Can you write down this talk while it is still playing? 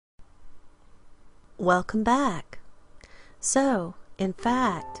Welcome back. So, in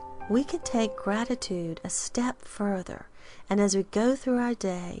fact, we can take gratitude a step further, and as we go through our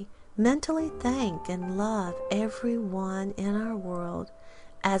day, mentally thank and love everyone in our world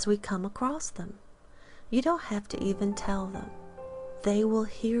as we come across them. You don't have to even tell them. They will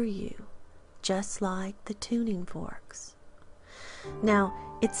hear you, just like the tuning forks. Now,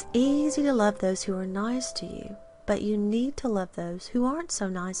 it's easy to love those who are nice to you, but you need to love those who aren't so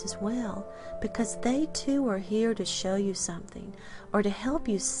nice as well, because they too are here to show you something or to help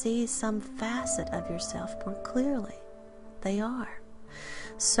you see some facet of yourself more clearly. They are.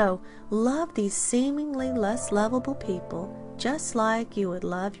 So love these seemingly less lovable people just like you would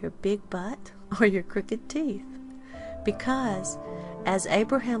love your big butt or your crooked teeth. Because, as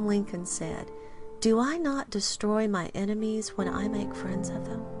Abraham Lincoln said, "Do I not destroy my enemies when I make friends of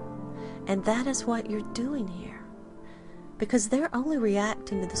them?" And that is what you're doing here. Because they're only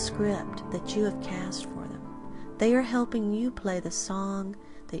reacting to the script that you have cast for them. They are helping you play the song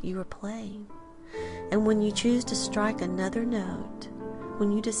that you are playing. And when you choose to strike another note,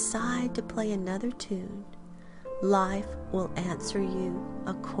 when you decide to play another tune, life will answer you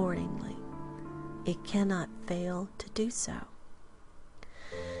accordingly. It cannot fail to do so.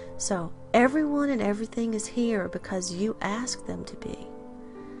 So, everyone and everything is here because you ask them to be.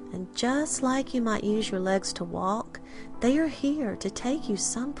 And just like you might use your legs to walk, they are here to take you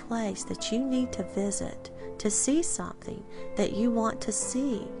someplace that you need to visit, to see something that you want to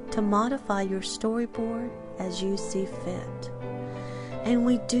see, to modify your storyboard as you see fit. And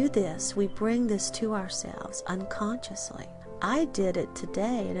we do this, we bring this to ourselves unconsciously. I did it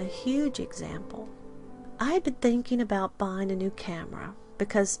today in a huge example. I had been thinking about buying a new camera,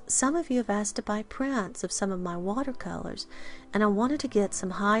 because some of you have asked to buy prints of some of my watercolors, and I wanted to get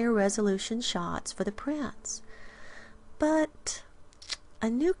some higher resolution shots for the prints. But a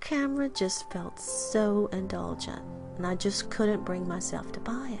new camera just felt so indulgent, and I just couldn't bring myself to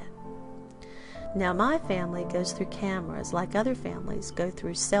buy it. Now, my family goes through cameras like other families go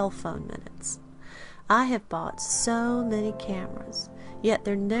through cell phone minutes. I have bought so many cameras, yet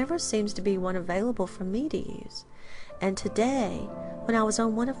there never seems to be one available for me to use. And today, when I was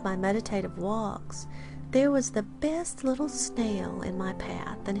on one of my meditative walks, there was the best little snail in my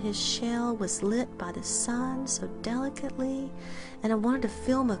path, and his shell was lit by the sun so delicately, and I wanted to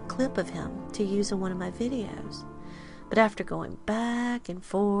film a clip of him to use in one of my videos. But after going back and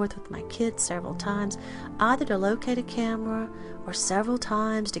forth with my kids several times, either to locate a camera or several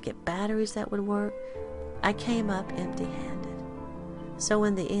times to get batteries that would work, I came up empty-handed. So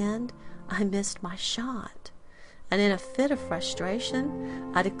in the end, I missed my shot. And in a fit of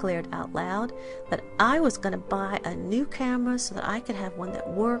frustration, I declared out loud that I was going to buy a new camera so that I could have one that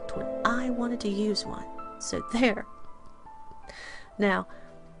worked when I wanted to use one. So there. Now,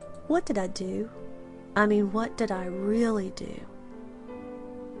 what did I do? What did I really do?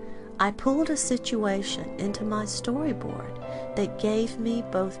 I pulled a situation into my storyboard that gave me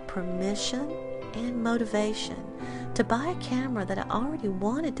both permission and motivation to buy a camera that I already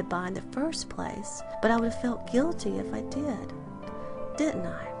wanted to buy in the first place, but I would have felt guilty if I did. Didn't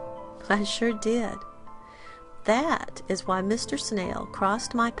I? I sure did. That is why Mr. Snail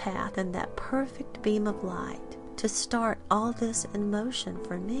crossed my path in that perfect beam of light to start all this in motion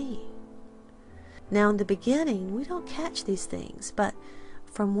for me. Now, in the beginning, we don't catch these things, but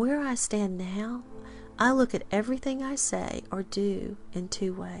from where I stand now, I look at everything I say or do in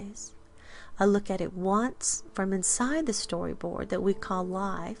two ways. I look at it once from inside the storyboard that we call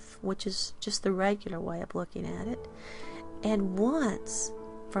life, which is just the regular way of looking at it, and once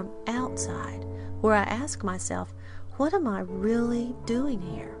from outside, where I ask myself, what am I really doing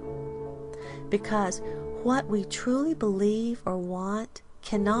here? Because what we truly believe or want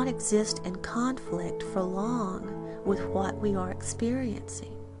cannot exist in conflict for long with what we are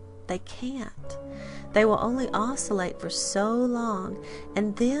experiencing. They can't. They will only oscillate for so long,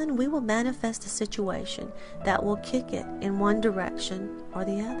 and then we will manifest a situation that will kick it in one direction or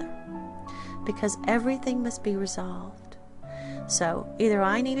the other, because everything must be resolved. So either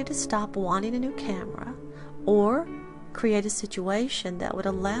I needed to stop wanting a new camera or create a situation that would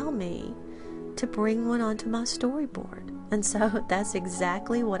allow me to bring one onto my storyboard. And so that's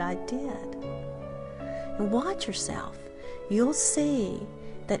exactly what I did. And watch yourself. You'll see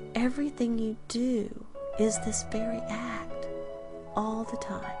that everything you do is this very act all the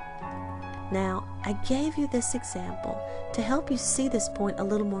time. Now, I gave you this example to help you see this point a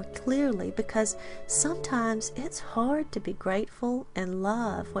little more clearly, because sometimes it's hard to be grateful and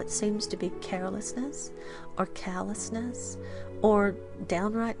love what seems to be carelessness or callousness or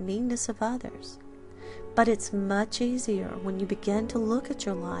downright meanness of others. But it's much easier when you begin to look at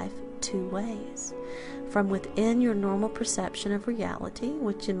your life two ways. From within your normal perception of reality,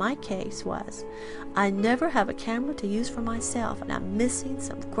 which in my case was, I never have a camera to use for myself and I'm missing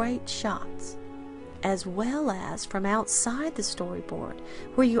some great shots. As well as from outside the storyboard,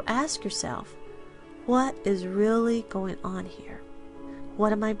 where you ask yourself, what is really going on here?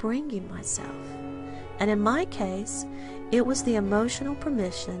 What am I bringing myself? And in my case, it was the emotional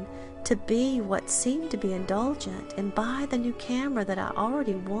permission to be what seemed to be indulgent and buy the new camera that I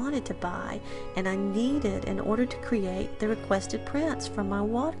already wanted to buy and I needed in order to create the requested prints from my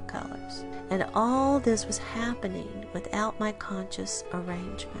watercolors. And all this was happening without my conscious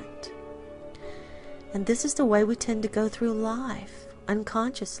arrangement. And this is the way we tend to go through life,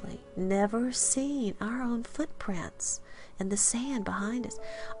 unconsciously, never seeing our own footprints in the sand behind us,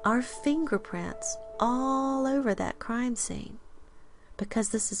 our fingerprints all over that crime scene. Because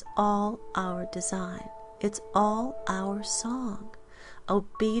this is all our design. It's all our song,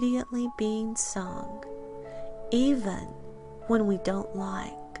 obediently being sung, even when we don't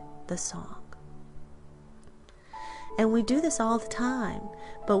like the song. And we do this all the time,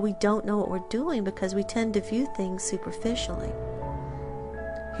 but we don't know what we're doing because we tend to view things superficially.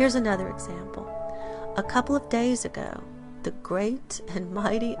 Here's another example. A couple of days ago, the great and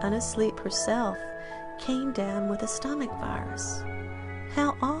mighty Unasleep herself came down with a stomach virus.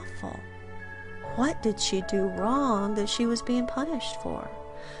 How awful. What did she do wrong that she was being punished for?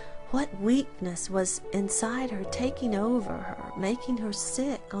 What weakness was inside her taking over her, making her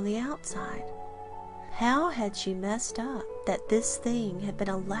sick on the outside? How had she messed up that this thing had been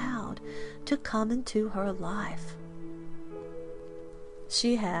allowed to come into her life?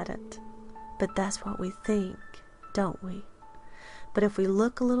 She hadn't, but that's what we think, don't we? But if we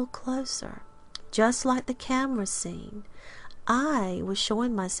look a little closer, just like the camera scene, I was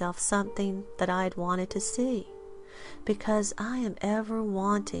showing myself something that I had wanted to see, because I am ever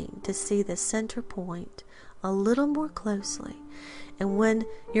wanting to see the center point a little more closely. And when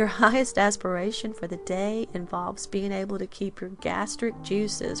your highest aspiration for the day involves being able to keep your gastric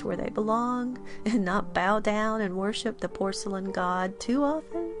juices where they belong and not bow down and worship the porcelain god too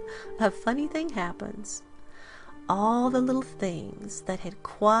often, a funny thing happens. All the little things that had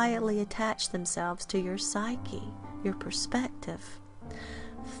quietly attached themselves to your psyche, your perspective,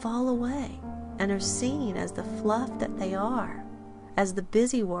 fall away and are seen as the fluff that they are, as the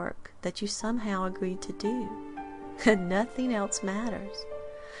busy work that you somehow agreed to do, and nothing else matters.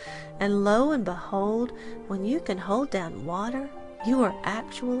 And lo and behold, when you can hold down water, you are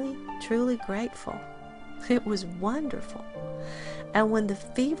actually truly grateful. It was wonderful. And when the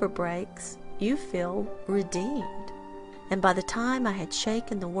fever breaks, you feel redeemed. And by the time I had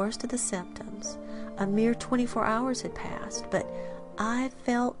shaken the worst of the symptoms, a mere 24 hours had passed, but I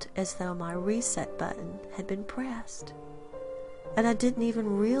felt as though my reset button had been pressed. And I didn't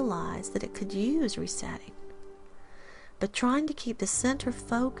even realize that it could use resetting. But trying to keep the center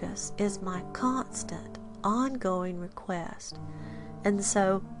focus is my constant, ongoing request. And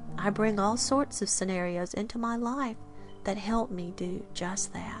so I bring all sorts of scenarios into my life that help me do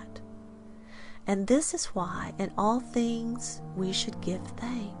just that. And this is why in all things we should give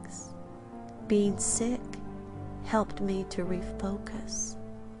thanks. Being sick helped me to refocus.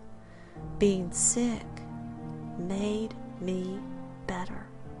 Being sick made me better.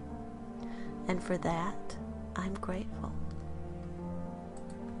 And for that, I'm grateful.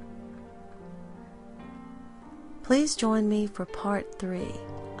 Please join me for part 3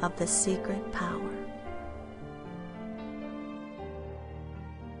 of The Secret Power.